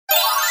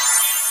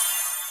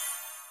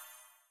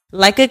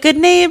Like a good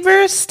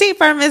neighbor, State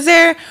Farm is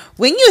there.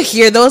 When you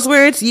hear those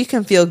words, you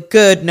can feel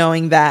good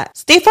knowing that.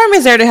 State Farm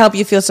is there to help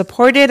you feel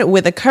supported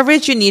with the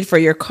coverage you need for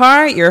your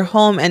car, your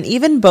home, and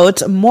even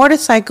boats,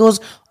 motorcycles,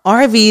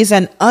 RVs,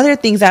 and other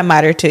things that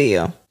matter to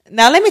you.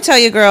 Now, let me tell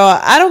you, girl,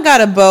 I don't got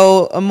a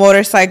boat, a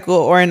motorcycle,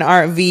 or an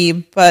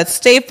RV, but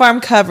State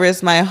Farm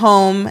covers my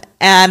home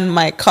and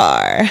my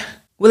car.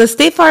 With a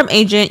State Farm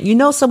agent, you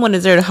know someone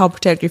is there to help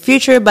protect your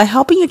future by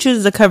helping you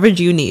choose the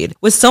coverage you need.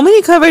 With so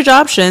many coverage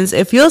options,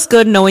 it feels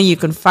good knowing you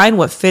can find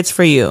what fits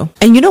for you.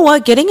 And you know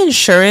what? Getting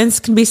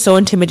insurance can be so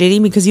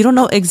intimidating because you don't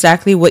know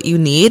exactly what you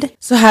need.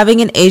 So having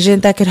an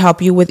agent that could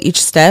help you with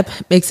each step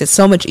makes it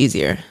so much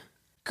easier.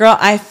 Girl,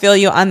 I feel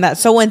you on that.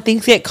 So when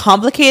things get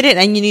complicated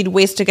and you need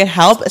ways to get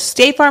help,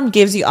 State Farm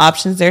gives you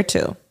options there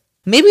too.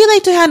 Maybe you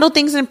like to handle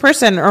things in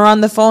person or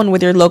on the phone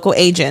with your local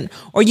agent,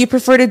 or you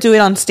prefer to do it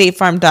on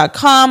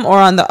statefarm.com or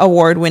on the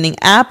award-winning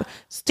app.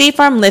 State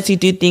Farm lets you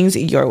do things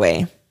your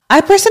way.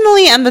 I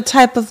personally am the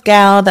type of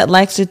gal that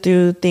likes to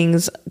do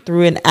things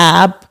through an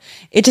app.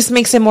 It just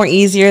makes it more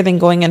easier than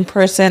going in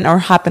person or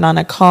hopping on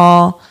a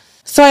call.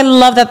 So I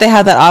love that they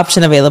have that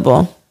option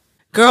available.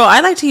 Girl,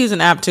 I like to use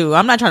an app too.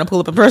 I'm not trying to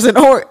pull up in person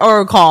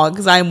or call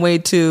because I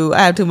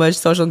have too much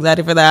social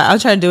anxiety for that. I'm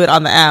trying to do it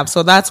on the app.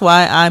 So that's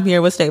why I'm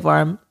here with State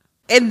Farm.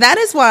 And that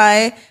is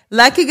why,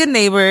 like a good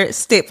neighbor,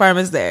 State Farm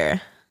is there.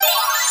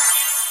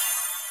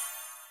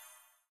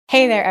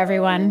 Hey there,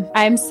 everyone.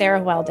 I'm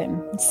Sarah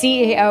Weldon,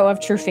 CEO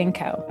of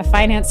Trufinco, a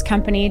finance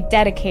company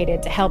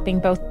dedicated to helping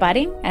both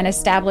budding and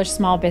established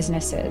small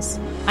businesses.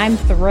 I'm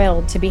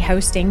thrilled to be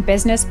hosting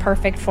Business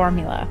Perfect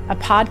Formula, a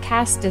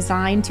podcast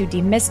designed to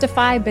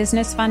demystify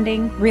business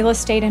funding, real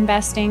estate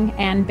investing,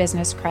 and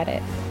business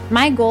credit.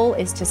 My goal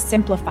is to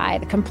simplify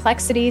the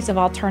complexities of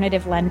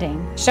alternative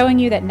lending, showing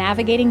you that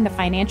navigating the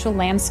financial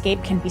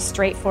landscape can be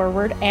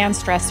straightforward and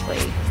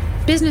stress-free.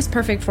 Business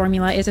Perfect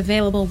Formula is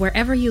available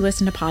wherever you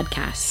listen to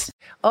podcasts.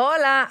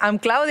 Hola, I'm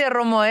Claudia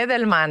Romo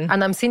Edelman.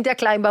 And I'm Cynthia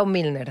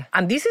Kleinbaum-Milner.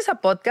 And this is a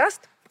podcast,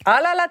 A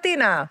la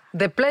Latina,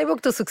 the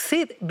playbook to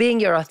succeed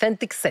being your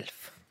authentic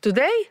self.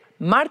 Today,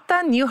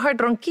 Marta Newhart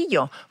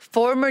Ronquillo,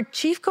 former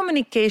Chief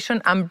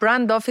Communication and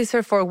Brand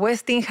Officer for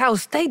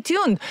Westinghouse. Stay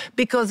tuned,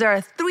 because there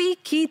are 3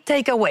 key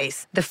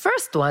takeaways. The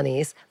first one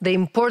is the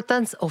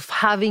importance of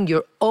having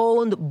your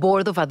own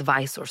board of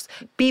advisors,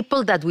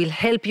 people that will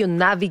help you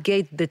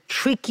navigate the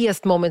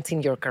trickiest moments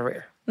in your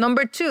career.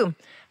 Number 2,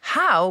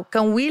 how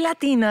can we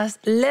Latinas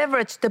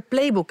leverage the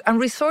playbook and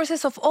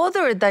resources of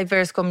other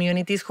diverse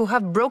communities who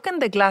have broken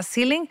the glass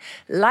ceiling,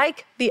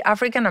 like the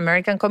African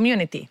American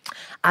community?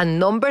 And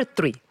number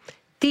 3,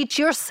 teach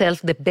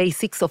yourself the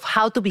basics of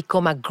how to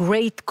become a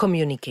great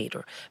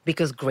communicator,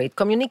 because great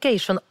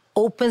communication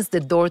opens the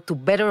door to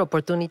better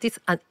opportunities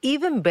and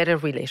even better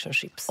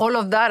relationships. All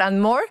of that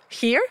and more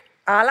here,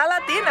 A la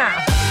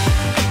Latina.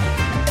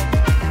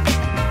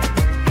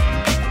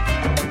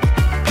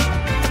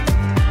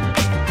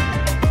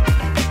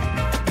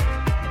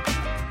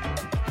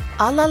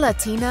 A La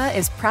Latina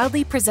is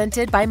proudly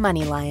presented by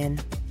MoneyLion.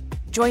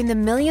 Join the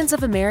millions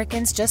of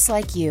Americans just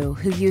like you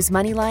who use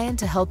MoneyLion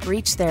to help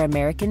reach their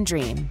American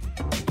dream.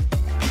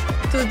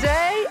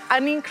 Today,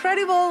 an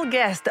incredible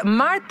guest,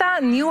 Marta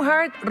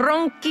Newhart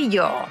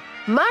Ronquillo.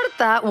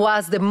 Marta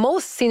was the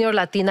most senior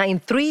Latina in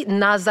 3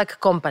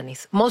 NASDAQ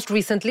companies. Most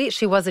recently,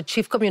 she was the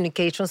Chief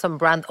Communications and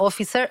Brand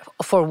Officer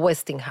for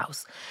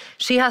Westinghouse.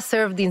 She has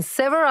served in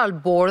several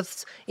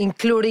boards,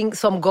 including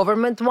some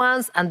government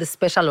ones and the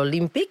Special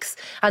Olympics.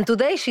 And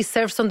today, she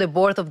serves on the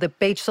board of the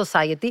Page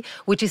Society,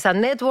 which is a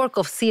network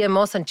of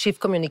CMOs and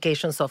Chief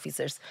Communications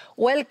Officers.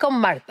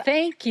 Welcome, Marta.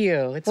 Thank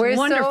you. It's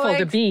wonderful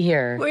to be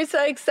here. We're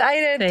so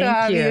excited to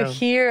have you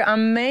here.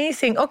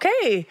 Amazing.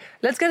 Okay,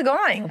 let's get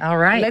going. All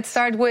right. Let's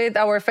start with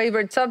our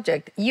favorite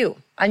subject, you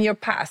and your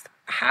past.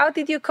 How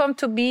did you come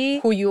to be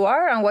who you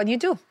are and what you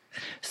do?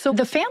 So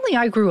the family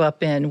I grew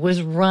up in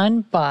was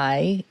run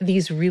by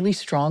these really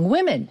strong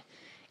women.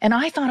 And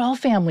I thought all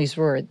families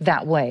were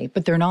that way,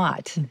 but they're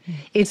not. Mm-hmm.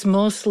 It's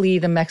mostly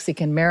the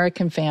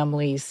Mexican-American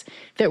families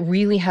that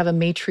really have a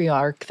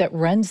matriarch that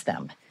runs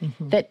them.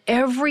 Mm-hmm. That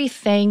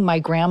everything my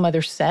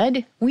grandmother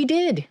said, we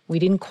did. We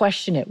didn't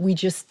question it. We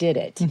just did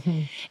it.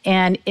 Mm-hmm.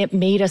 And it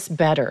made us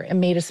better. It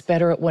made us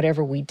better at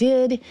whatever we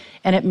did,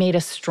 and it made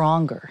us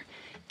stronger.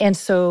 And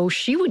so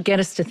she would get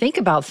us to think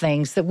about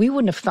things that we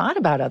wouldn't have thought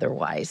about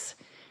otherwise.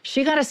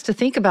 She got us to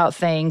think about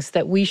things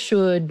that we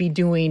should be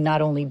doing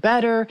not only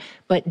better,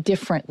 but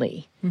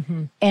differently.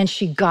 Mm-hmm. And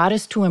she got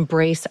us to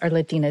embrace our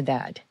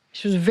Latinidad.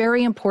 She was a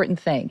very important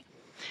thing.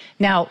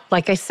 Now,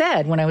 like I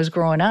said, when I was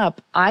growing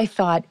up, I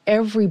thought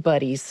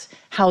everybody's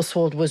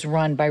household was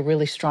run by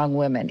really strong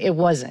women. It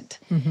wasn't.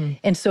 Mm-hmm.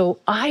 And so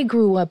I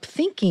grew up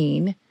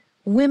thinking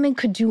women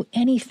could do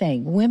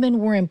anything. Women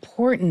were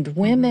important.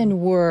 Women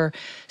were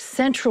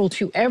central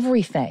to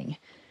everything.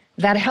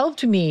 That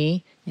helped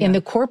me in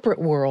the corporate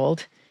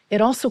world. It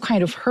also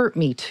kind of hurt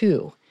me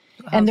too.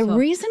 And the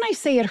reason I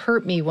say it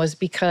hurt me was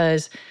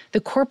because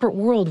the corporate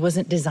world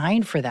wasn't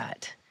designed for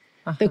that.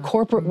 Uh-huh. The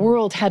corporate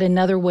world had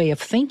another way of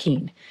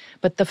thinking.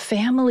 But the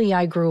family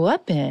I grew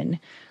up in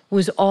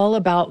was all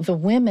about the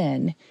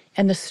women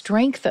and the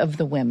strength of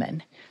the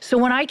women. So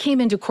when I came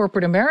into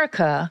corporate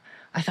America,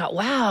 I thought,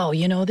 wow,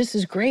 this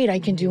is great. I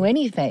can do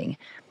anything.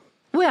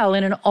 Well,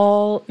 in an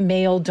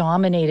all-male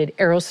dominated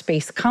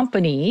aerospace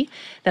company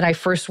that I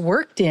first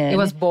worked in. It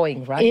was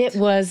Boeing, right? It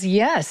was,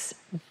 yes.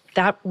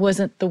 That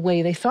wasn't the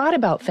way they thought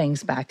about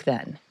things back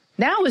then.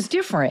 Now it's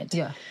different.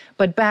 Yeah.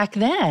 But back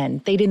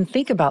then, they didn't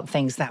think about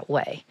things that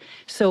way.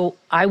 So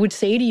I would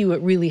say to you,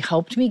 it really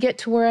helped me get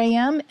to where I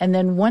am. And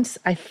then once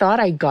I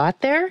thought I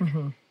got there,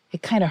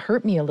 it kind of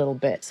hurt me a little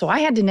bit. So I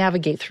had to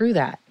navigate through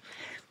that.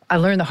 I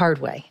learned the hard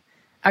way.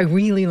 I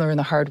really learned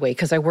the hard way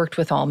because I worked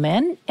with all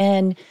men.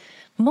 And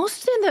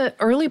most in the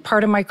early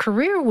part of my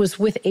career was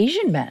with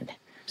Asian men.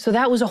 So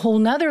that was a whole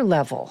nother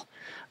level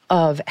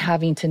of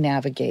having to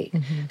navigate.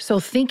 So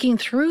thinking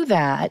through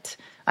that,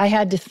 I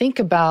had to think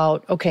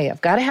about, okay,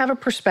 I've got to have a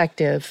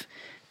perspective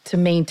to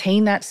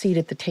maintain that seat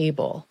at the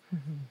table.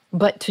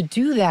 But to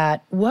do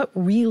that, what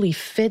really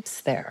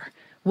fits there?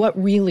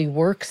 What really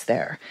works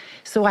there?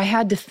 So I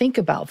had to think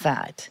about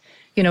that.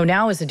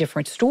 Now is a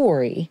different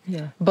story.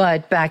 Yeah.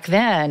 But back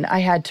then, I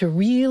had to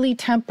really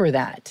temper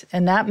that.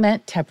 And that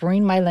meant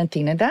tempering my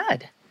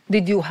Latinidad.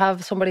 Did you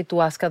have somebody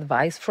to ask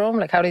advice from?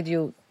 Like, how did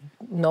you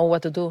know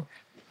what to do?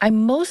 I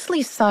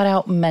mostly sought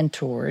out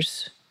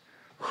mentors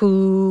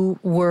who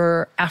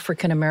were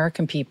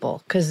African-American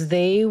people because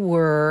they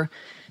were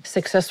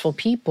successful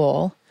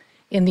people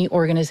in the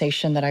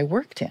organization that I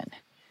worked in.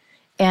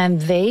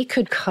 And they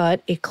could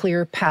cut a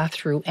clear path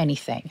through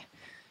anything.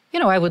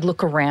 I would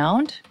look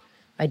around.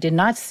 I did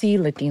not see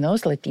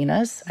Latinos,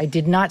 Latinas. I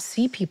did not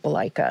see people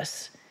like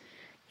us.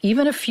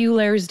 Even a few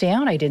layers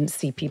down, I didn't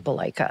see people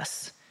like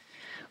us.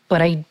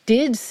 But I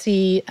did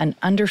see an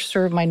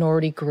underserved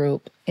minority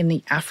group in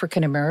the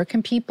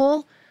African-American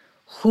people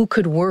who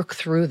could work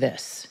through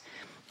this.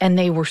 And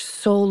they were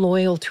so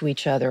loyal to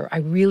each other. I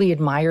really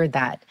admired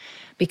that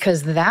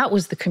because that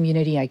was the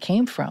community I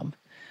came from,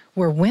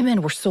 where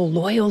women were so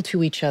loyal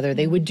to each other.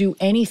 They would do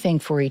anything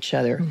for each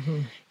other.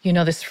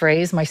 This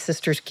phrase, my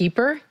sister's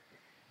keeper?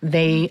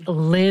 They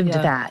lived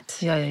that.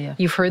 Yeah.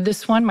 You've heard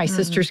this one, my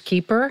sister's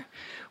keeper,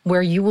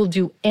 where you will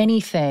do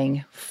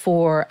anything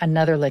for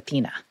another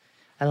Latina.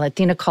 A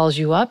Latina calls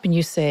you up and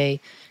you say,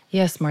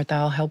 yes, Marta,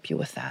 I'll help you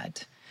with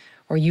that.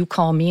 Or you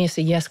call me and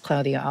say, yes,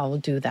 Claudia, I'll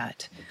do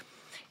that.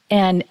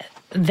 And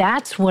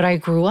that's what I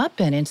grew up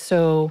in. And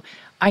so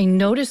I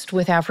noticed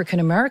with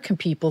African-American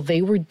people,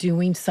 they were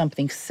doing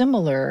something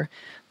similar,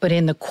 but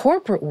in the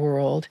corporate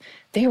world,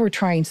 they were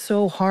trying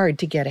so hard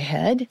to get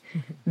ahead.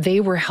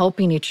 They were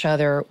helping each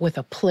other with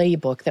a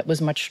playbook that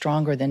was much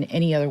stronger than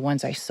any other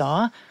ones I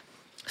saw.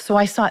 So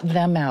I sought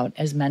them out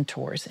as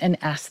mentors and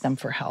asked them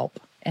for help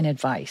and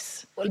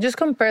advice. Well, just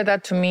compare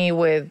that to me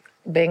with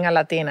being a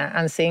Latina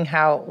and seeing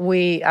how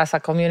we as a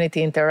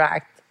community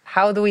interact.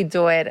 How do we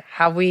do it?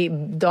 Have we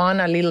done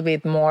a little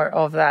bit more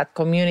of that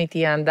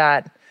community and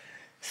that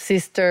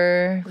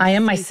sister? I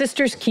am my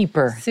sister's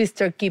keeper.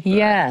 Sister keeper.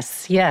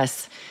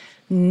 Yes.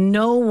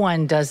 No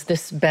one does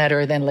this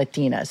better than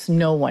Latinas.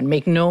 No one.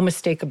 Make no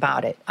mistake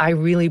about it. I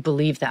really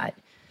believe that.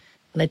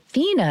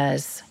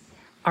 Latinas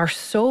are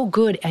so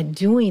good at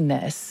doing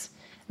this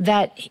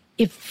that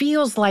it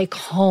feels like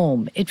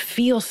home. It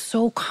feels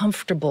so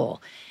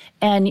comfortable.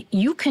 And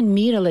you can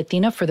meet a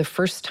Latina for the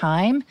first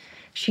time.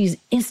 She's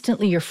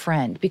instantly your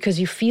friend because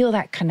you feel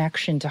that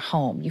connection to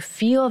home. You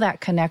feel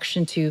that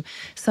connection to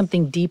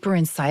something deeper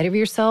inside of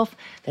yourself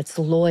that's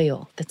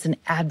loyal, that's an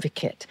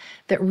advocate,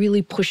 that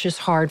really pushes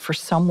hard for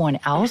someone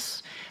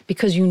else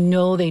because you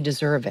know they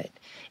deserve it.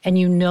 And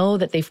you know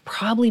that they've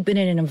probably been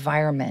in an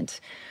environment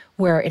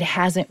where it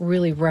hasn't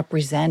really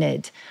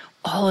represented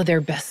all of their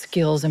best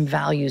skills and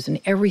values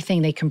and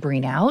everything they can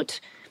bring out.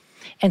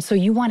 And so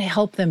you want to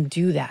help them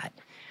do that.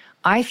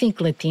 I think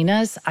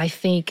Latinas,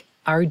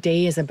 our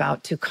day is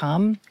about to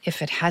come,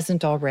 if it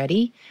hasn't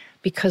already,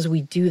 because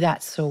we do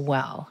that so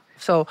well.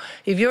 So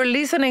if you're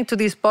listening to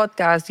this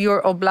podcast, you're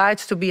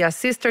obliged to be a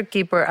sister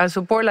keeper and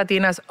support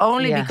Latinas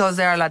only because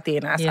they are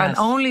Latinas and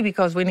only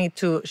because we need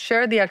to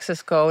share the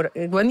access code.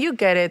 When you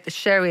get it,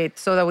 share it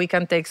so that we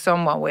can take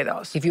someone with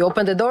us. If you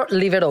open the door,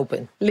 leave it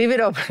open. Leave it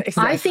open.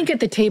 Exactly. I think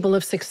at the table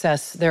of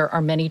success, there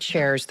are many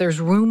chairs.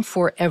 There's room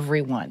for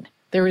everyone.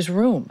 There is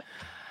room.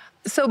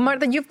 So,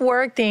 Marta, you've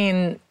worked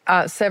in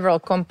several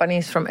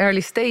companies from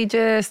early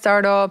stages,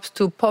 startups,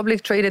 to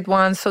public traded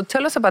ones. So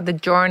tell us about the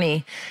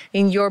journey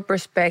in your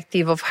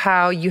perspective of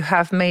how you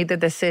have made the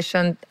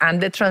decision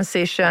and the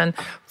transition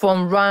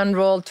from one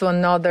role to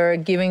another,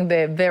 given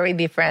the very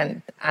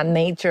different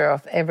nature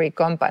of every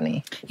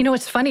company.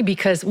 It's funny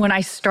because when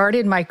I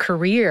started my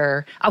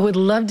career, I would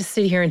love to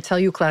sit here and tell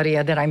you,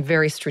 Claudia, that I'm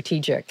very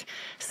strategic.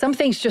 Some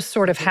things just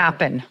sort of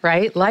happen,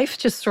 right? Life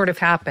just sort of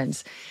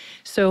happens.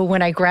 So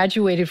when I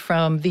graduated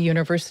from the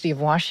University of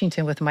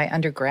Washington with my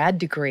undergrad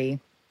degree,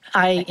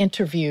 I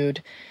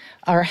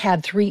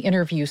had 3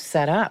 interviews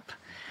set up.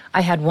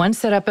 I had one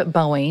set up at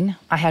Boeing,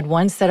 I had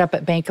one set up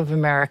at Bank of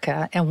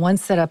America, and one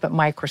set up at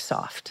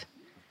Microsoft.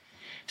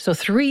 So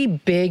 3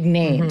 big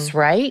names,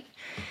 right?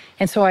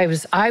 And so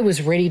I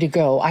was ready to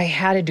go. I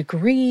had a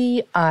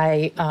degree.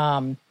 I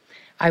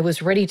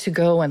was ready to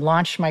go and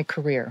launch my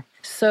career.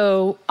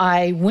 So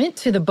I went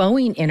to the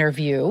Boeing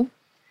interview,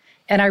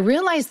 and I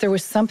realized there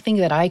was something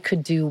that I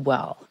could do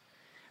well.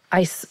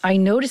 I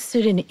noticed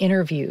it in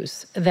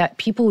interviews that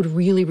people would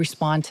really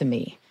respond to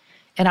me,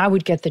 and I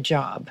would get the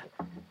job.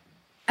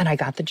 And I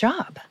got the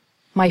job.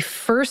 My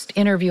first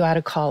interview out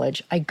of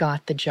college, I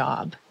got the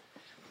job.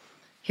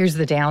 Here's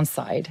the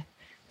downside.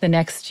 The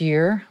next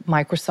year,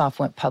 Microsoft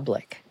went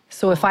public.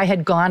 So if I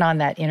had gone on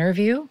that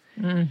interview,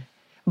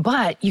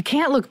 but you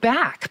can't look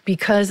back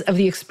because of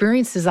the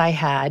experiences I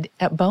had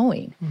at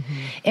Boeing.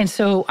 And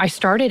so I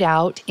started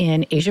out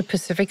in Asia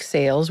Pacific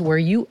sales, where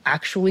you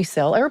actually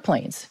sell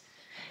airplanes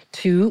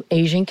to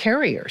Asian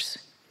carriers.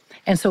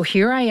 And so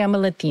here I am, a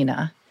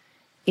Latina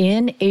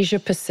in Asia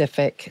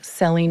Pacific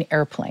selling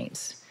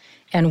airplanes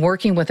and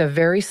working with a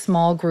very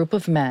small group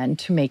of men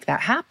to make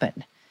that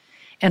happen.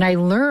 And I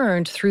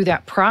learned through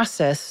that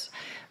process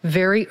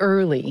very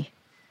early,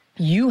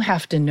 you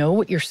have to know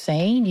what you're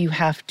saying, you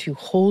have to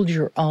hold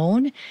your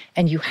own,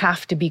 and you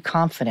have to be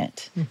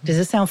confident. Does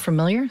this sound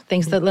familiar?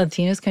 Things that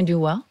Latinas can do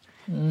well?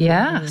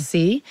 Yeah,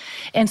 see?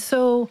 And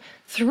so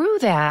through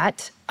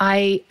that,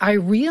 I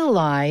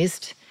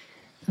realized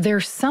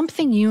there's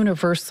something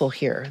universal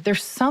here.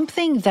 There's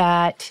something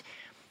that,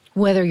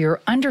 whether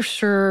you're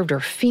underserved or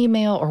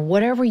female or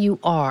whatever you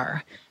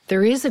are,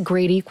 there is a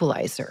great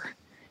equalizer.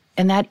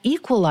 And that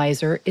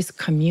equalizer is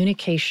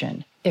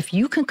communication. If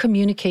you can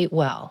communicate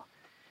well,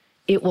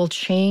 it will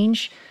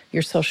change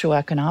your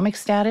socioeconomic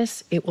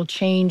status. It will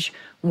change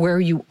where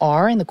you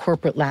are in the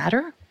corporate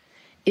ladder.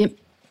 It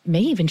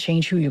may even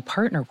change who you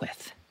partner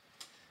with.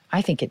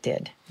 I think it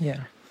did.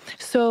 Yeah.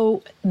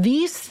 So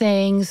these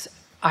things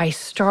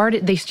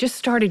they just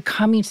started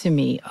coming to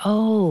me.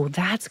 Oh,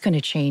 that's going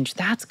to change.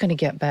 That's going to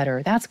get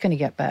better. That's going to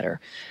get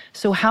better.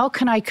 So how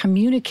can I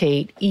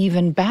communicate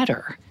even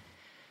better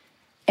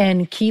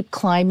and keep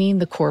climbing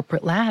the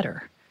corporate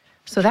ladder?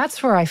 So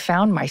that's where I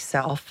found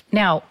myself.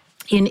 Now,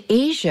 in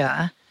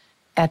Asia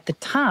at the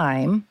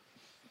time,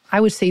 I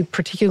would say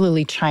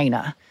particularly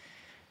China,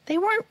 they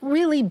weren't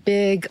really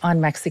big on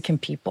Mexican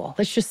people.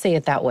 Let's just say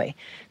it that way.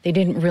 They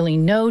didn't really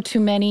know too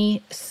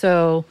many,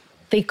 so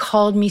they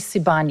called me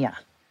Cibana,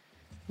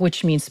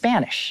 which means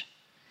Spanish.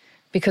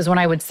 Because when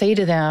I would say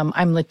to them,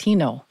 I'm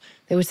Latino,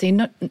 they would say,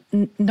 no,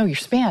 you're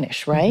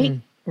Spanish, right?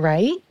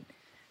 Right?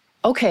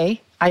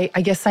 Okay,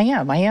 I guess I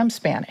am. I am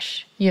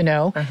Spanish, you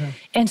know?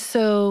 And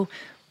so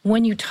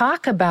when you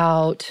talk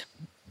about,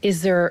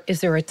 is there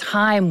a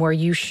time where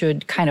you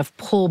should kind of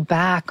pull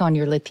back on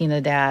your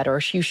Latinidad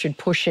or you should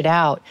push it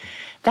out?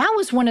 That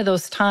was one of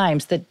those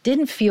times that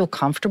didn't feel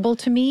comfortable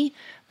to me,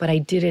 but I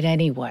did it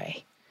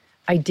anyway.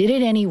 I did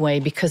it anyway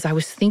because I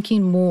was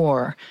thinking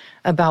more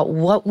about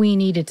what we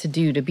needed to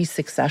do to be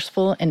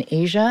successful in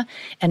Asia.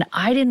 And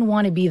I didn't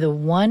want to be the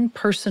one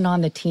person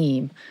on the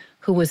team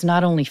who was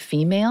not only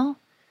female,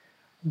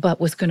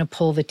 but was going to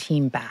pull the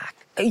team back.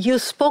 You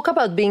spoke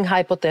about being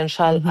high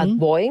potential at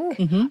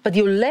Boeing, but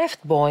you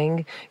left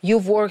Boeing.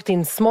 You've worked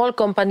in small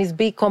companies,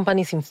 big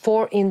companies in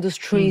 4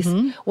 industries.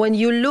 When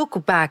you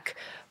look back,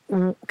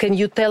 can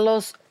you tell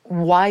us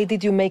why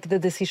did you make the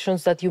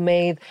decisions that you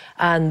made?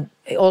 And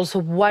also,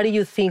 what do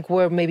you think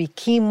were maybe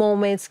key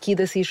moments, key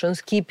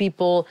decisions, key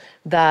people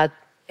that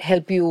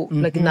help you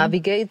like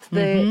navigate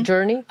the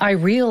journey? I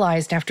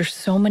realized after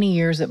so many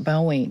years at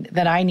Boeing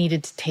that I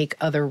needed to take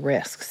other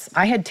risks.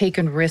 I had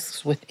taken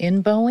risks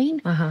within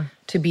Boeing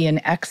to be an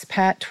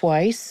expat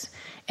twice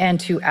and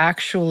to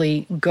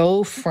actually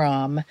go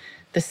from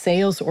the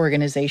sales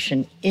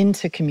organization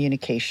into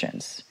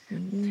communications.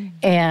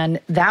 And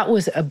that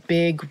was a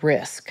big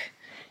risk.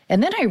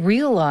 And then I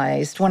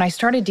realized when I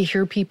started to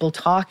hear people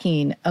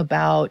talking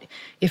about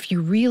if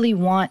you really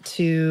want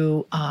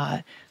to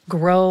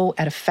grow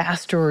at a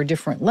faster or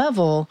different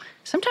level,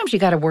 sometimes you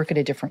got to work at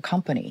a different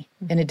company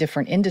in a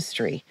different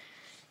industry.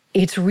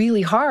 It's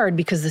really hard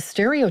because the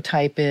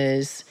stereotype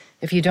is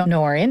if you don't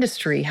know our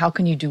industry, how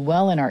can you do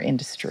well in our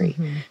industry?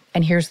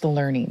 And here's the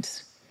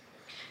learnings.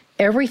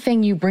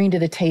 Everything you bring to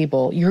the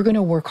table, you're going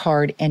to work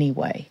hard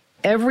anyway.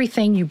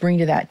 Everything you bring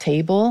to that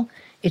table,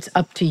 it's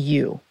up to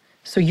you.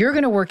 So you're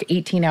going to work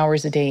 18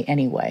 hours a day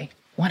anyway.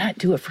 Why not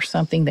do it for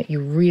something that you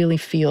really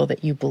feel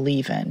that you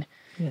believe in?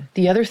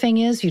 The other thing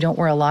is you don't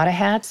wear a lot of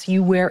hats.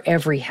 You wear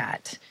every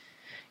hat.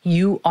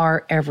 You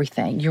are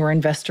everything. You're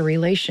investor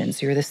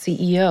relations. You're the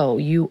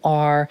CEO. You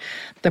are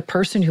the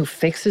person who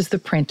fixes the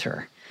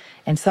printer.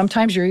 And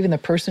sometimes you're even the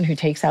person who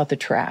takes out the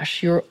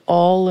trash. You're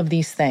all of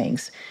these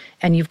things.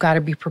 And you've got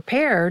to be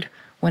prepared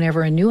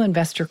whenever a new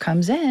investor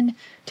comes in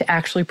to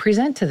actually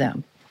present to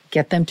them.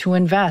 Get them to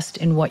invest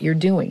in what you're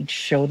doing.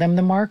 Show them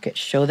the market.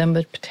 Show them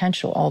the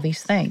potential, all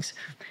these things.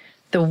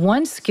 The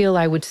one skill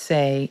I would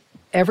say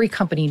every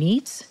company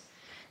needs,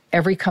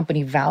 every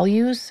company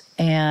values,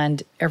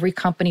 and every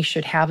company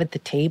should have at the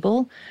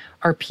table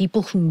are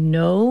people who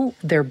know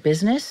their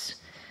business,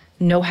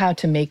 know how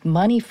to make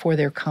money for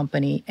their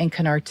company, and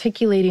can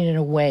articulate it in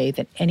a way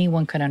that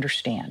anyone can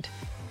understand.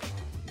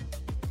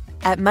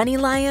 At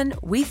MoneyLion,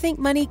 we think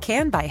money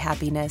can buy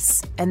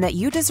happiness and that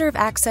you deserve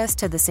access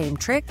to the same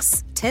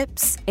tricks,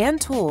 tips, and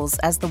tools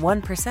as the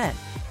 1%.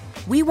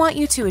 We want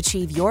you to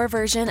achieve your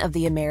version of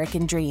the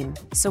American dream,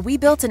 so we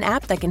built an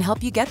app that can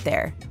help you get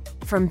there.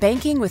 From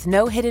banking with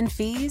no hidden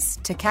fees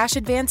to cash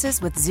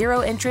advances with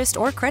zero interest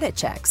or credit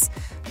checks,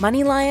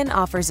 MoneyLion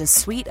offers a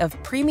suite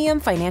of premium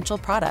financial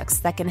products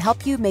that can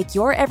help you make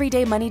your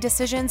everyday money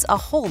decisions a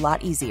whole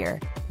lot easier.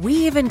 We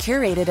even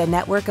curated a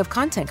network of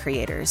content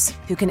creators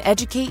who can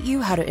educate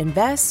you how to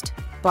invest,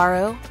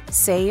 borrow,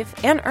 save,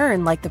 and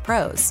earn like the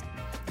pros.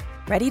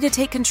 Ready to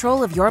take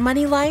control of your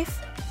money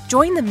life?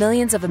 Join the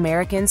millions of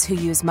Americans who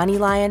use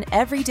MoneyLion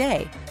every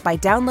day by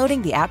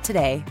downloading the app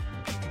today.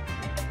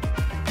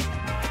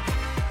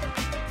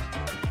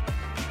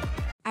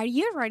 Are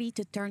you ready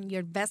to turn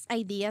your best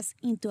ideas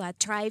into a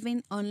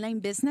thriving online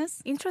business?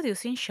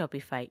 Introducing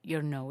Shopify,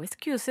 your no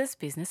excuses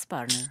business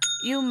partner.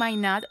 You might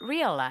not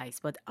realize,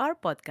 but our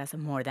podcast,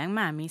 More Than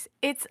Mommies,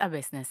 it's a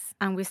business.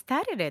 And we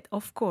started it,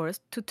 of course,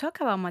 to talk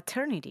about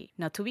maternity,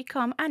 not to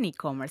become an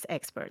e-commerce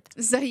expert.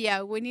 So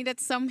yeah, we needed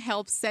some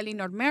help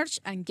selling our merch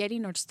and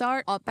getting our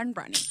store up and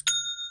running.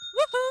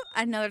 Woohoo!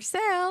 Another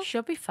sale!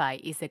 Shopify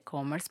is a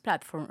commerce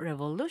platform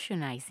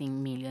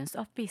revolutionizing millions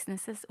of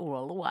businesses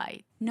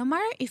worldwide. No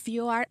matter if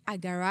you are a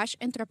garage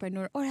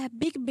entrepreneur or a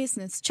big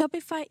business,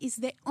 Shopify is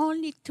the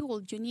only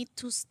tool you need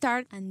to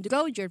start and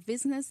grow your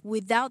business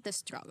without the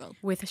struggle.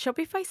 With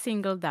Shopify's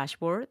single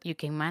dashboard, you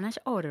can manage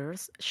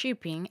orders,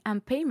 shipping,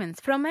 and payments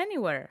from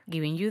anywhere,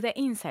 giving you the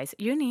insights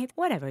you need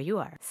wherever you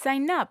are.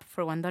 Sign up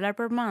for $1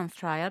 per month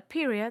trial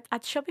period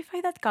at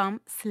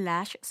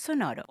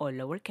shopify.com/Sonoro, all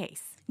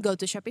lowercase. Go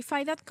to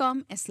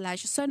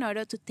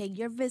shopify.com/Sonoro to take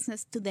your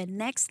business to the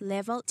next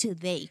level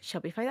today.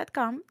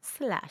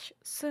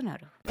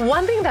 Shopify.com/Sonoro.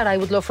 One thing that I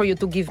would love for you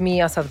to give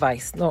me as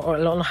advice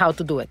on how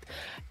to do it.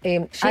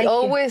 She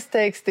always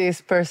takes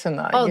this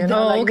personal. Oh, you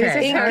know, like,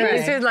 okay.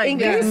 This is like in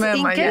case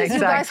you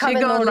guys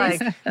haven't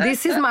noticed,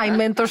 this is my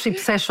mentorship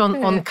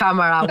session on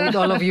camera with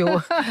all of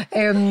you.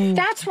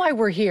 That's why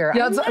we're here.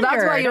 That's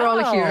why you're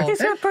all here.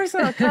 It's your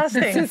personal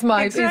casting. This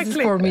is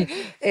for me.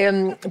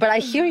 But I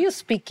hear you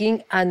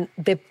speaking, and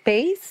the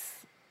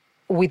pace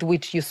with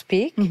which you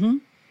speak,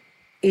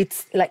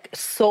 it's like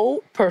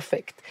so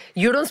perfect.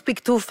 You don't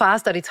speak too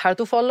fast that it's hard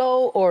to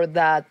follow, or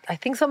that I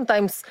think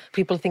sometimes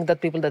people think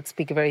that people that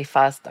speak very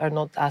fast are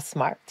not as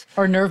smart.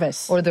 Or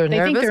nervous. Or they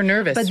think they're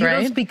nervous, but right? you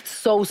don't speak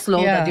so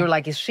slow that you're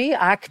like, is she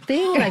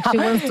acting? Like she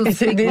wants to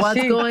speak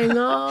what's going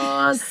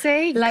on?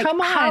 Say, Like,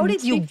 come on, how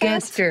did you speak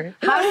get faster.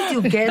 How did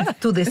you get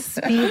to the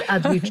speed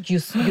at which you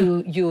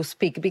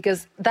speak?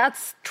 Because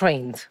that's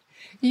trained.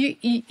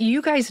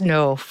 You guys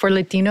know, for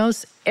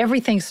Latinos,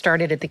 everything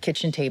started at the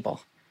kitchen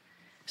table.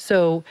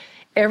 So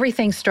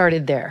everything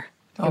started there.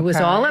 Okay. It was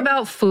all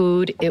about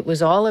food. It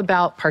was all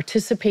about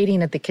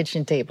participating at the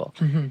kitchen table.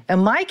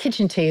 And my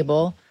kitchen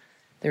table,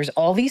 there's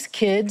all these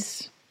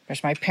kids.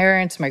 There's my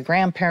parents, my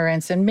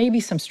grandparents, and maybe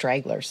some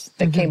stragglers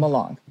that came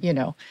along, you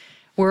know.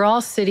 We're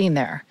all sitting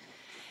there.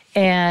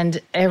 And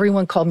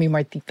everyone called me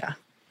Martita.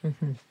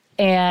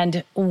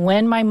 And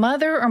when my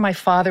mother or my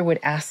father would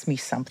ask me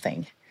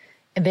something,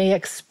 they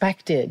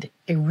expected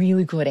a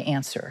really good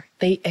answer.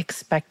 They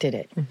expected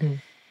it.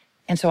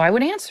 And so I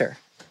would answer,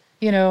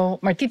 you know,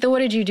 Martita, what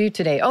did you do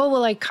today? Oh,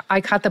 well,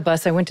 I caught the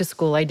bus. I went to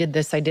school. I did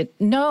this. I did.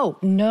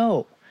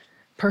 No.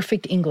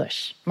 Perfect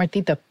English.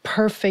 Martita,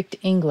 perfect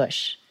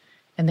English.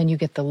 And then you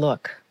get the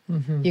look.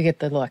 You get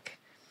the look.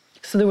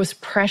 So there was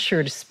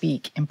pressure to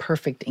speak in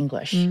perfect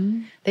English.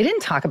 They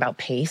didn't talk about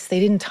pace. They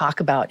didn't talk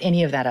about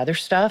any of that other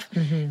stuff.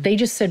 They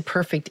just said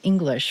perfect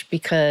English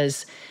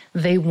because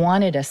they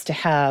wanted us to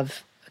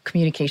have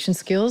communication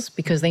skills,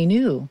 because they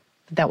knew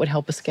that would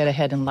help us get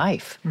ahead in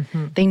life.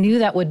 They knew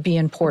that would be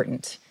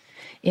important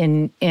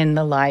in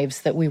the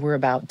lives that we were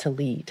about to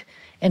lead.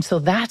 And so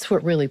that's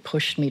what really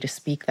pushed me to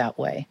speak that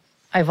way.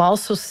 I've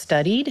also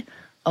studied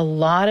a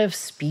lot of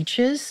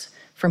speeches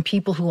from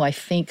people who I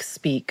think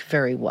speak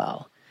very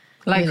well.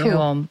 Like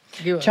who?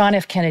 John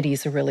F. Kennedy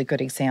is a really good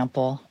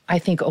example. I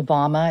think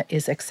Obama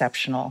is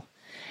exceptional.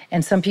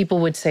 And some people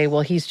would say,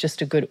 well, he's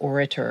just a good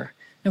orator.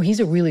 No, he's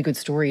a really good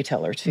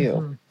storyteller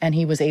too. And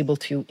he was able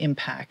to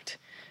impact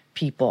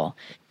people.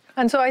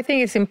 And so I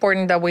think it's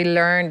important that we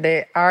learn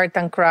the art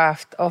and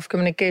craft of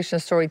communication,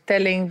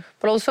 storytelling,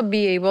 but also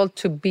be able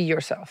to be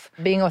yourself,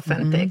 being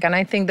authentic. And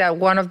I think that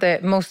one of the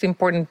most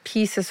important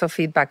pieces of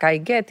feedback I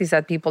get is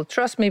that people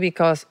trust me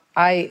because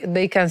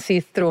they can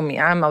see through me.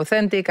 I'm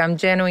authentic, I'm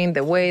genuine.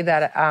 The way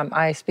that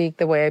I speak,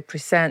 the way I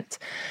present,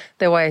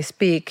 the way I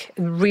speak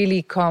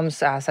really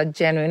comes as a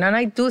genuine. And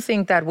I do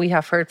think that we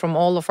have heard from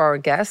all of our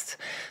guests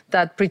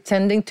that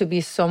pretending to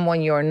be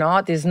someone you're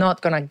not is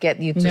not going to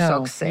get you to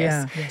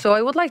success. So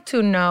I would like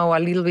to know a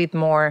little bit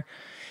more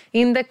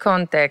in the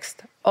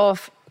context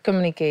of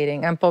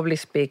communicating and public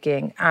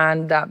speaking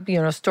and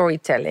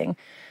storytelling.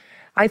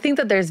 I think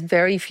that there's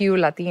very few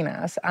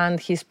Latinas and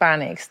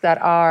Hispanics that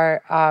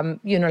are,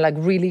 like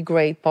really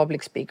great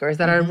public speakers,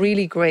 that are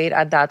really great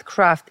at that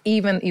craft,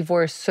 even if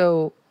we're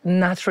so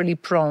naturally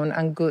prone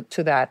and good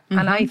to that.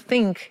 And I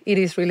think it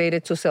is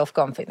related to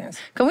self-confidence.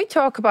 Can we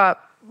talk about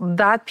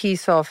that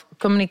piece of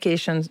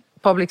communication,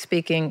 public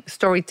speaking,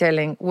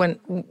 storytelling,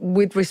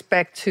 with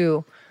respect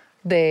to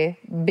the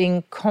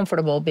being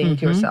comfortable being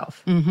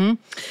yourself?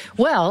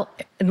 Well,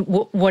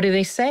 what do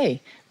they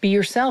say? Be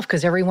yourself,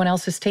 because everyone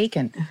else is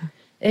taken.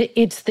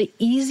 It's the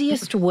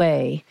easiest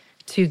way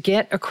to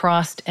get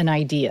across an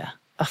idea,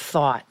 a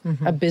thought,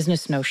 a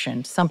business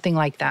notion, something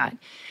like that.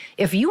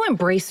 If you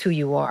embrace who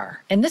you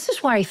are, and this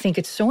is why I think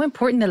it's so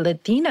important that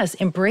Latinas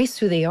embrace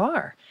who they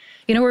are.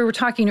 You know, we were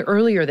talking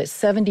earlier that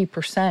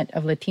 70%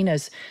 of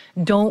Latinas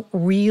don't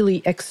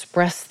really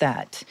express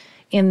that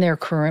in their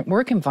current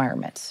work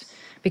environments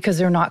because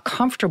they're not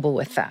comfortable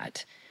with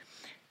that.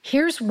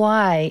 Here's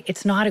why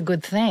it's not a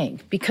good thing.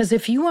 Because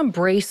if you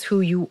embrace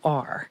who you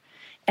are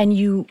and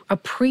you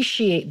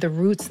appreciate the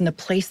roots and the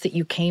place that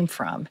you came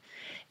from,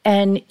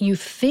 and you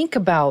think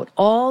about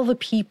all the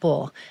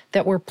people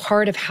that were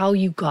part of how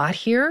you got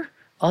here,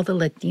 all the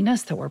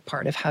Latinas that were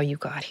part of how you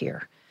got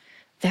here,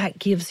 that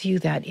gives you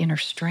that inner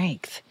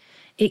strength.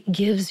 It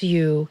gives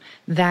you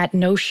that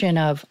notion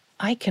of,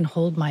 I can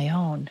hold my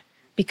own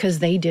because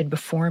they did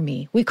before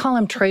me. We call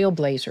them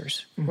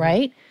trailblazers,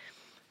 right?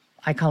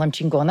 I call them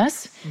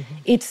chingonas.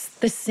 It's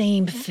the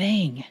same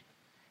thing.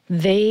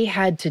 They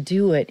had to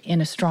do it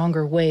in a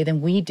stronger way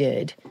than we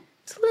did.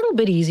 It's a little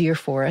bit easier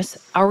for us.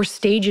 Our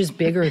stage is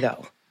bigger,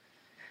 though.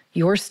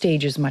 Your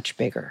stage is much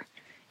bigger.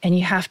 And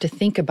you have to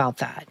think about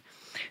that.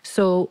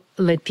 So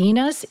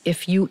Latinas,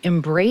 if you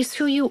embrace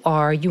who you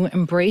are, you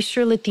embrace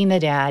your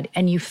Latinidad,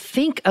 and you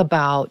think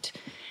about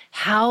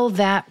how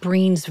that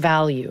brings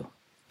value.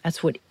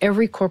 That's what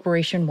every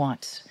corporation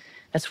wants.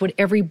 That's what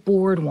every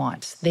board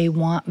wants. They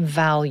want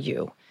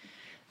value.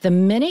 The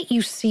minute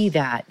you see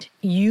that,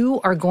 you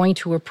are going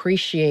to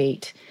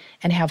appreciate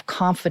and have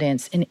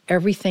confidence in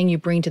everything you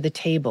bring to the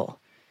table.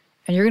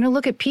 And you're going to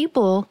look at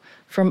people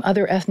from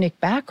other ethnic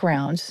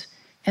backgrounds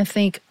and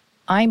think,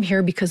 I'm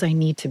here because I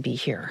need to be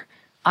here.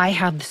 I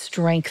have the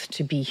strength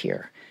to be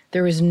here.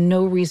 There is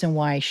no reason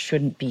why I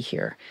shouldn't be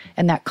here.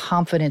 And that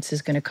confidence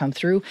is going to come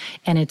through,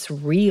 and it's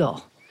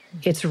real.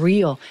 It's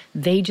real.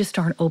 They just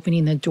aren't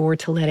opening the door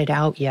to let it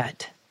out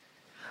yet.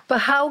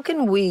 But how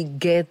can we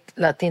get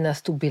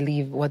Latinas to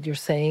believe what you're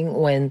saying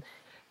when,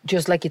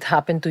 just like it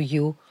happened to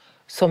you,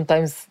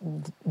 sometimes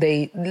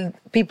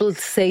people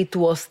say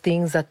to us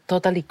things that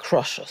totally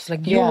crush us.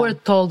 Like you were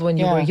told when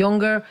you were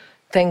younger,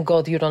 thank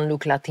God you don't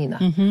look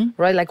Latina,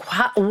 right? Like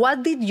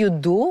what did you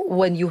do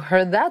when you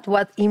heard that?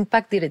 What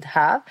impact did it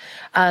have?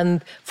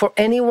 And for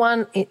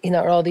anyone in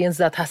our audience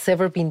that has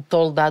ever been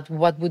told that,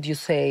 what would you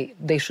say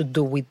they should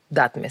do with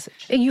that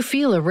message? You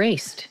feel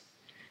erased.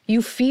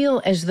 You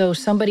feel as though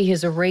somebody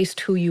has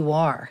erased who you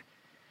are.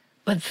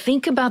 But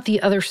think about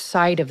the other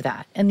side of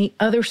that. And the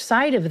other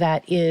side of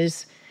that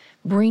is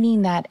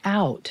bringing that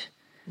out.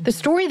 The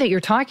story that you're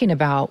talking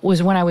about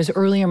was when I was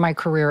early in my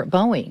career at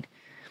Boeing.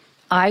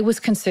 I was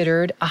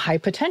considered a high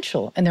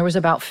potential, and there was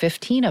about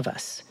 15 of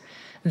us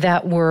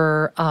that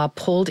were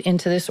pulled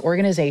into this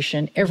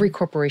organization. Every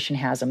corporation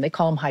has them. They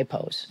call them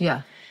hypos.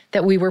 Yeah.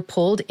 That we were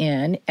pulled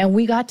in, and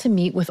we got to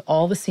meet with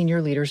all the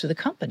senior leaders of the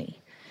company.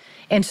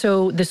 And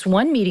so this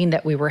one meeting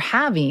that we were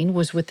having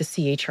was with the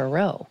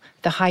CHRO,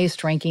 the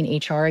highest ranking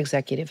HR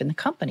executive in the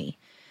company.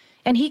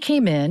 And he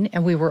came in,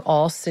 and we were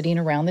all sitting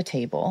around the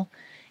table,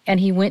 and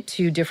he went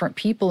to different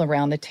people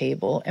around the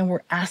table and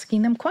were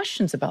asking them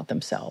questions about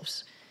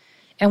themselves.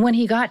 And when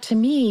he got to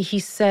me, he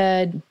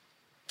said,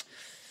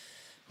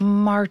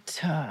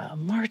 Marta,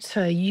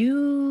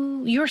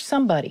 you're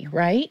somebody,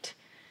 right?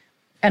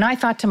 And I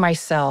thought to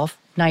myself,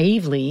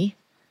 naively,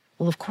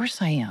 well, of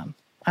course I am.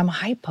 I'm a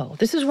hypo.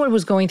 This is what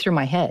was going through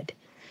my head.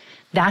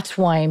 That's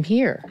why I'm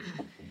here.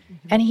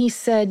 And he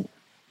said,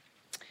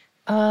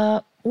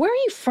 where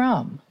are you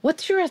from?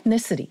 What's your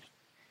ethnicity?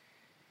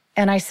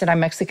 And I said, I'm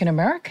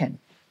Mexican-American,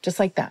 just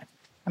like that.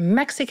 I'm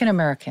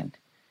Mexican-American.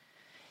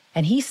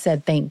 And he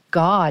said, thank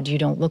God you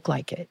don't look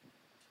like it.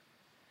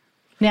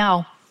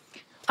 Now,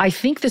 I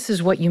think this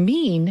is what you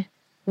mean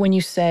when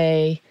you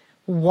say,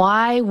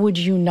 why would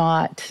you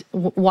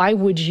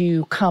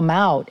come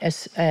out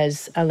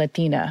as a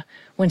Latina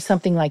when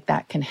something like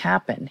that can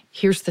happen?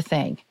 Here's the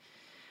thing.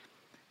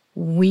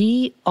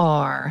 We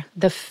are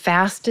the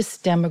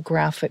fastest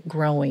demographic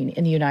growing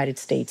in the United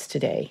States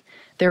today.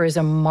 There is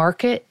a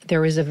market.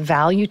 There is a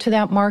value to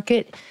that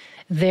market.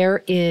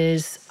 There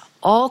is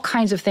all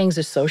kinds of things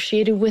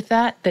associated with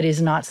that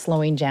is not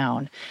slowing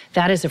down.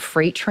 That is a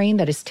freight train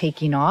that is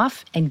taking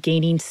off and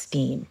gaining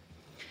steam.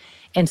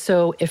 And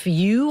so if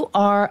you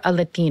are a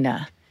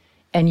Latina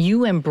and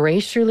you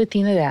embrace your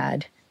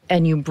Latinidad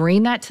and you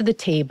bring that to the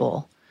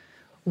table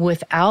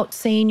without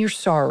saying you're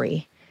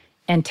sorry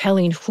and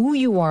telling who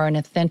you are in an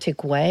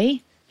authentic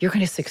way, you're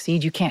going to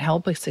succeed. You can't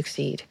help but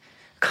succeed.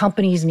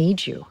 Companies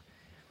need you.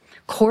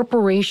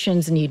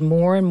 Corporations need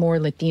more and more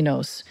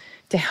Latinos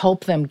to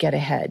help them get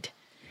ahead.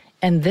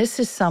 And this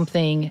is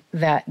something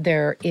that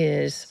there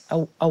is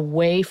a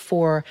way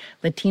for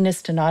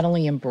Latinas to not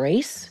only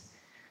embrace,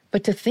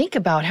 but to think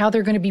about how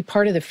they're going to be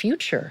part of the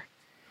future.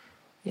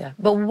 Yeah.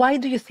 But why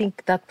do you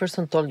think that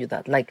person told you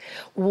that? Like,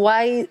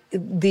 why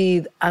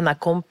did an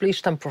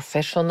accomplished and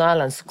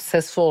professional and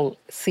successful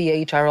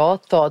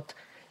CHRO thought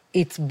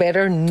it's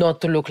better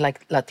not to look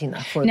like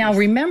Latina for Now, this?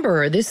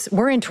 remember,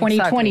 we're in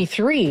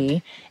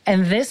 2023,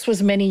 and this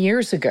was many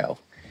years ago.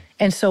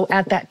 And so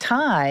at that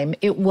time,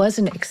 it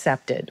wasn't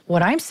accepted.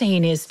 What I'm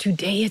saying is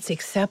today it's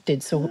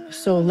accepted.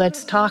 So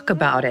let's talk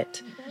about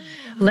it.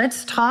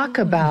 Let's talk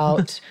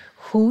about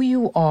who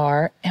you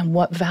are and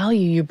what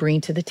value you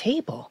bring to the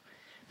table,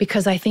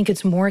 because I think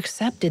it's more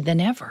accepted than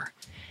ever.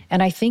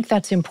 And I think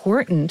that's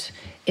important,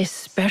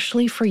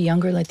 especially for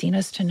younger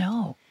Latinas to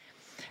know.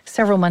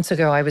 Several months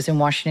ago, I was in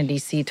Washington,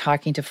 D.C.,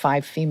 talking to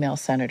 5 female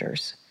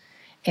senators.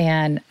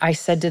 And I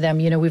said to them,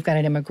 we've got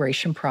an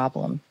immigration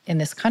problem in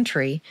this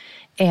country,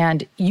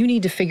 and you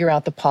need to figure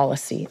out the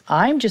policy.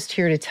 I'm just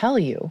here to tell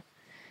you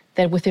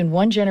that within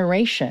one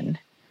generation,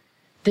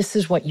 this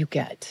is what you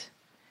get.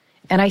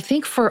 And I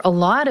think for a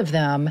lot of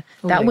them,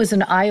 that was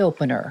an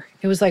eye-opener.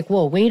 It was like,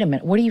 whoa, wait a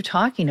minute, what are you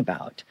talking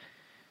about?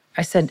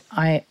 I said,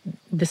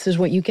 this is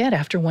what you get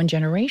after one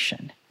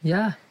generation.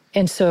 Yeah.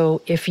 And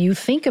so if you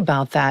think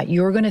about that,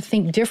 you're going to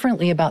think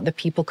differently about the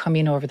people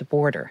coming over the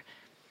border.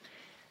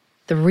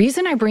 The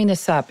reason I bring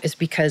this up is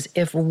because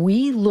if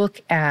we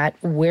look at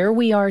where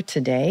we are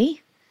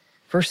today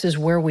versus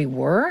where we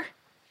were,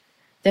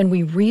 then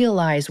we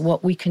realize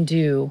what we can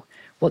do.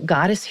 What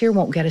got us here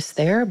won't get us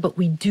there, but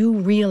we do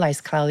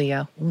realize,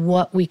 Claudia,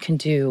 what we can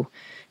do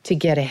to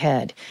get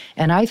ahead.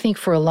 And I think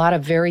for a lot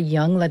of very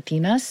young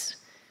Latinas,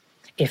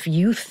 if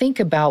you think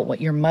about what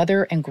your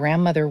mother and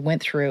grandmother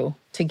went through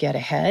to get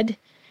ahead,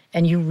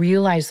 and you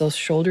realize those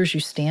shoulders you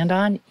stand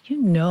on, you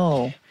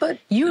know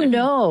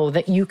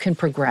that you can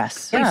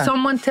progress. If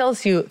someone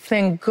tells you,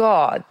 thank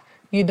God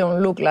you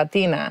don't look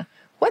Latina,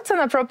 what's an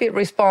appropriate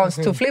response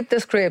to flip the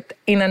script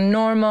in a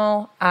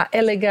normal,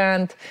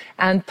 elegant,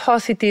 and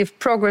positive,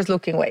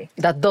 progress-looking way?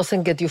 That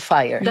doesn't get you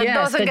fired. That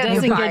doesn't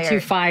get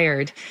you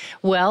fired.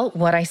 Well,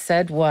 what I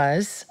said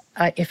was,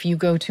 if you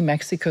go to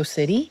Mexico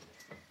City,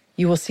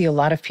 you will see a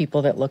lot of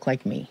people that look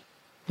like me.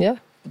 Yeah.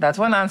 That's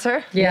one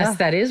answer. Yes,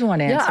 that is one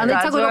answer. Yeah, and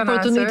it's a good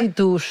opportunity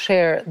to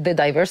share the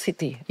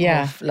diversity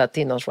of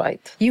Latinos,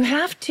 right? You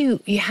have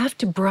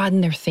to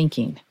broaden their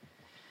thinking.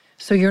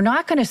 So you're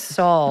not going to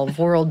solve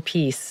world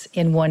peace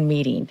in one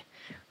meeting,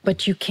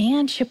 but you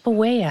can chip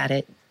away at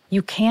it.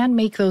 You can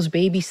make those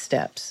baby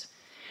steps.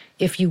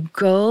 If you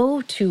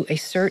go to a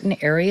certain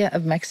area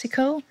of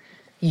Mexico,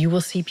 you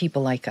will see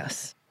people like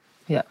us.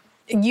 Yeah.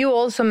 You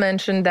also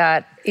mentioned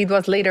that it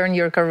was later in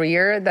your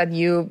career that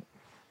you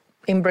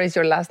embraced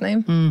your last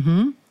name.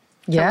 Mm-hmm.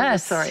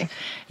 Yes. Sorry.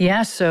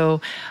 Yeah,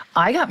 so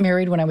I got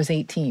married when I was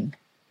 18.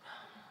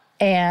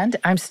 And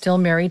I'm still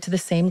married to the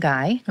same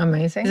guy.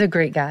 Amazing. He's a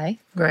great guy.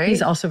 Great.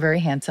 He's also very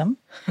handsome.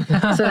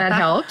 So that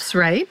helps,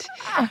 right?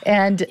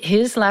 And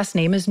his last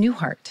name is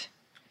Newhart.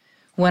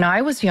 When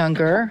I was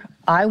younger,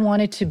 I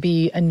wanted to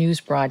be a news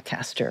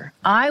broadcaster.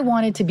 I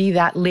wanted to be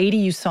that lady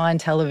you saw on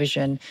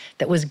television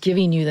that was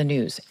giving you the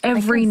news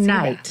every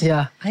night.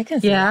 Yeah, I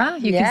can see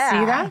that. You can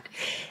see that?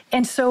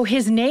 And so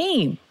his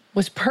name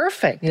was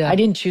perfect. Yeah. I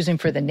didn't choose him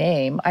for the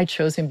name. I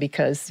chose him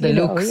because the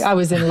looks. I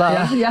was in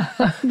love. Yeah.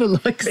 The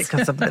looks.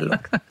 Because of the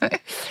look.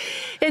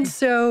 And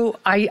so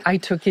I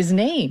took his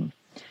name.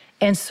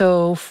 And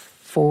so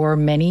for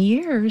many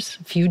years,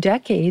 a few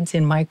decades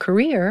in my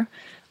career,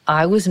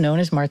 I was known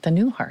as Marta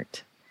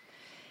Newhart.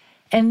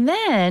 And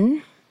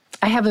then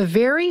I have a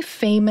very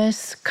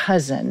famous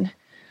cousin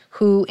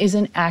who is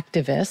an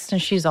activist,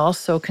 and she's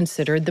also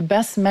considered the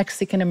best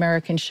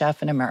Mexican-American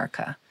chef in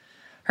America.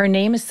 Her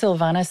name is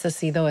Silvana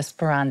Salcido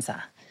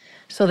Esperanza.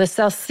 So the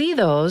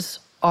Salcidos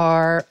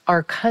are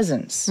our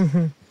cousins.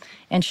 Mm-hmm.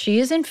 And she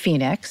is in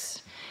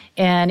Phoenix.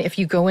 And if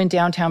you go in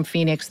downtown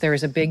Phoenix, there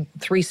is a big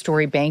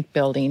 3-story bank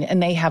building,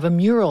 and they have a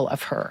mural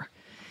of her.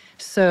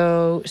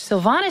 So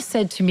Silvana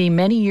said to me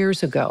many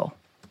years ago,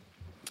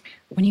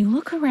 when you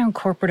look around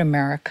corporate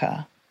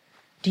America,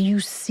 do you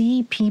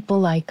see people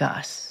like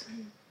us?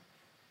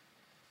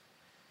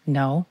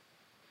 No.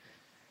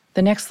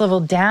 The next level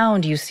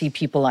down, do you see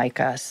people like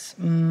us?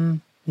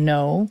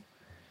 No.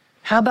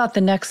 How about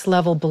the next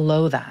level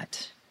below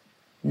that?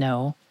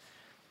 No.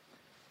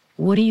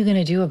 What are you going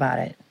to do about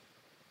it?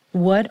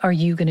 What are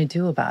you going to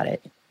do about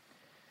it?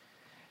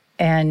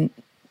 And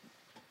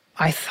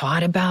I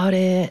thought about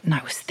it, and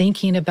I was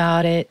thinking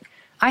about it.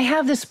 I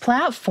have this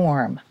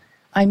platform.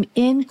 I'm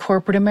in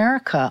corporate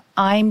America.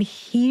 I'm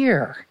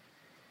here.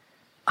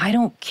 I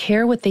don't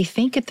care what they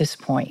think at this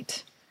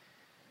point.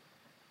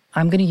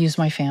 I'm going to use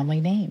my family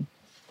name.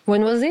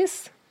 When was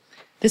this?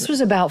 This was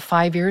about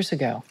 5 years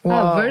ago.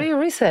 Wow, very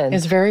recent.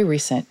 It's very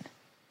recent.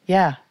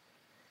 Yeah.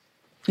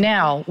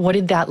 Now, what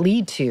did that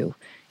lead to?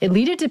 It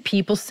led to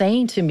people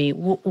saying to me,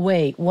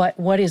 wait,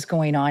 what is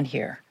going on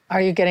here?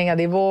 Are you getting a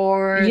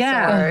divorce?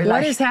 Yeah. Or,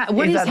 What is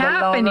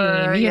happening?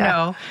 Lover? You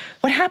know,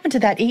 what happened to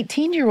that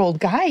 18-year-old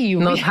guy you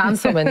Not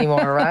handsome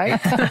anymore, right?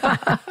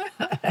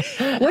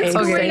 What's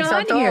going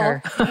on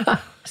here?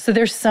 So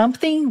there's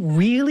something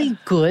really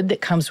good that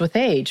comes with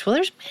age. Well,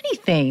 there's many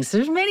things.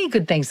 There's many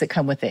good things that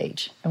come with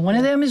age. And one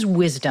of them is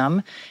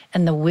wisdom,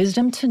 and the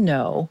wisdom to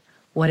know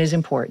what is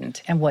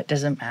important and what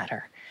doesn't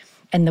matter.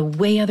 And the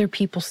way other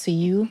people see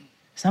you,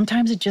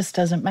 sometimes it just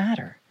doesn't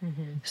matter.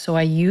 So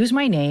I use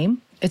my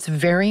name. It's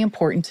very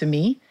important to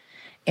me.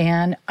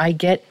 And I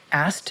get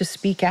asked to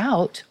speak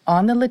out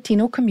on the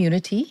Latino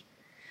community.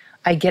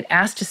 I get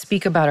asked to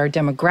speak about our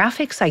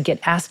demographics. I get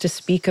asked to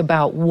speak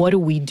about what do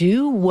we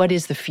do? What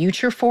is the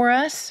future for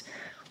us?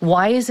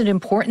 Why is it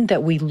important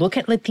that we look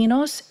at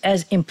Latinos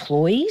as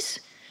employees,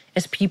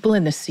 as people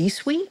in the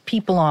C-suite,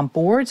 people on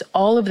boards,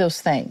 all of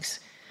those things?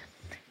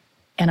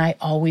 And I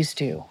always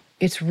do.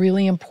 It's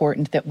really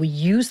important that we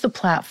use the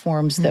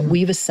platforms that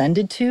we've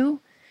ascended to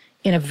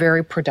in a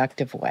very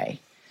productive way.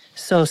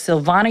 So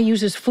Silvana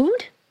uses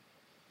food,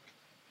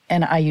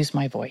 and I use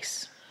my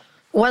voice.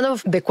 One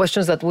of the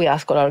questions that we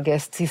ask all our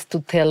guests is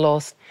to tell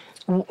us,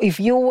 if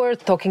you were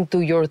talking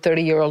to your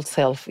 30-year-old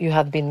self, you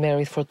had been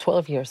married for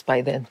 12 years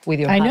by then with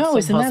your handsome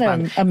husband. I know,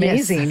 isn't that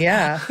amazing?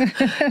 Yes.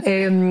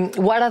 Yeah.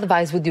 What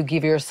advice would you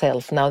give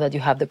yourself now that you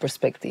have the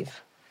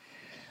perspective?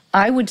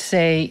 I would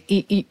say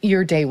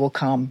your day will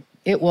come.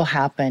 It will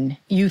happen.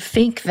 You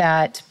think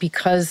that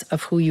because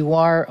of who you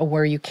are or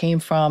where you came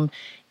from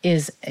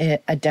is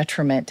a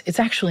detriment. It's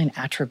actually an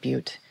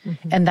attribute.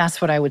 And that's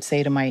what I would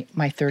say to my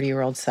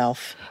 30-year-old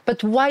self.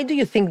 But why do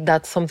you think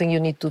that's something you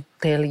need to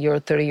tell your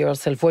 30-year-old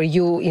self? Were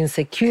you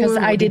insecure? Because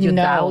I didn't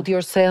know. Doubt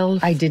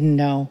yourself? I didn't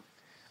know.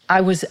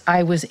 I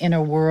was in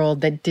a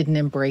world that didn't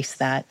embrace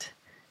that.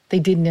 They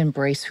didn't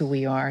embrace who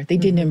we are. They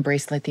didn't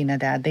embrace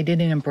Latinidad. They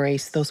didn't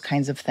embrace those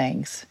kinds of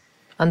things.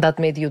 And that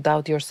made you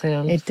doubt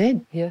yourself? It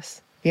did.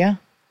 Yes. Yeah.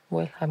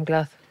 Well, I'm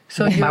glad.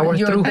 So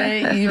your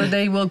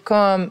day will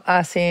come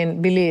as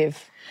in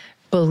belief.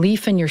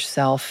 Belief in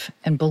yourself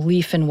and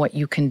belief in what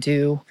you can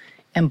do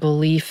and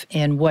belief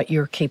in what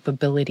your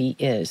capability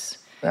is.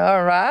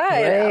 All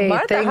right. Great,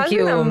 Marta, has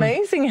been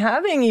amazing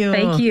having you.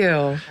 Thank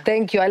you.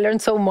 Thank you. I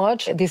learned so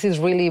much. This is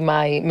really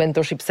my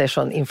mentorship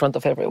session in front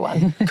of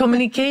everyone.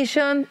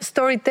 Communication,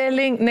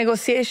 storytelling,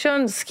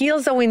 negotiation,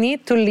 skills that we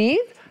need to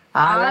lead a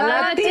la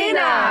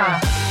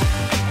Latina.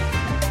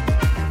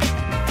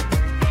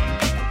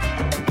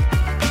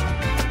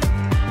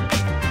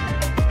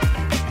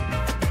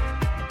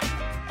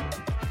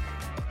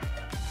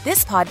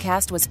 This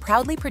podcast was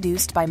proudly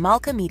produced by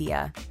Malka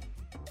Media.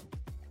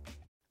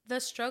 The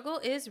struggle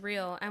is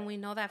real, and we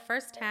know that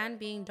firsthand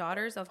being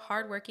daughters of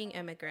hardworking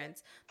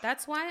immigrants.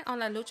 That's why on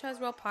La Lucha es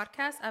Real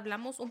podcast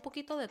hablamos un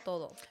poquito de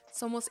todo.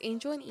 Somos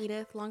Angel and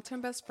Edith,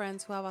 long-term best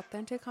friends who have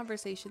authentic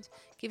conversations,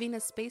 giving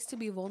us space to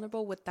be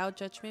vulnerable without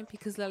judgment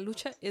because La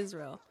Lucha is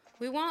real.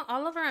 We want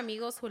all of our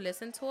amigos who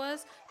listen to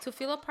us to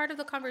feel a part of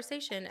the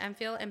conversation and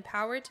feel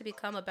empowered to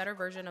become a better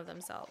version of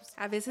themselves.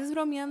 A veces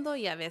bromeando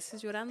y a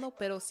veces llorando,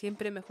 pero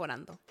siempre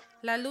mejorando.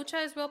 La Lucha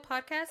es Real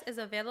podcast is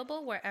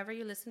available wherever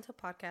you listen to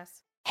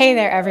podcasts. Hey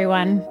there,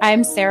 everyone.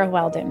 I'm Sarah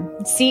Weldon,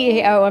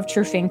 CEO of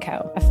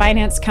Trufinco, a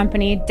finance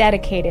company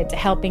dedicated to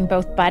helping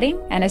both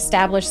budding and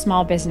established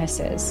small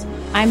businesses.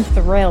 I'm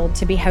thrilled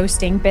to be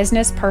hosting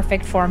Business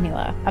Perfect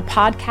Formula, a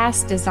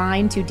podcast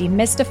designed to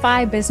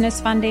demystify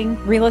business funding,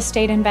 real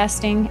estate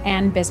investing,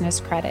 and business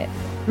credit.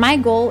 My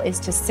goal is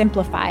to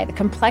simplify the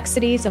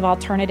complexities of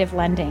alternative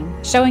lending,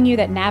 showing you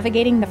that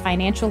navigating the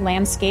financial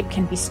landscape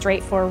can be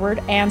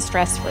straightforward and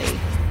stress-free.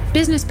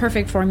 Business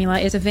Perfect Formula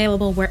is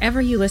available wherever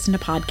you listen to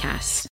podcasts.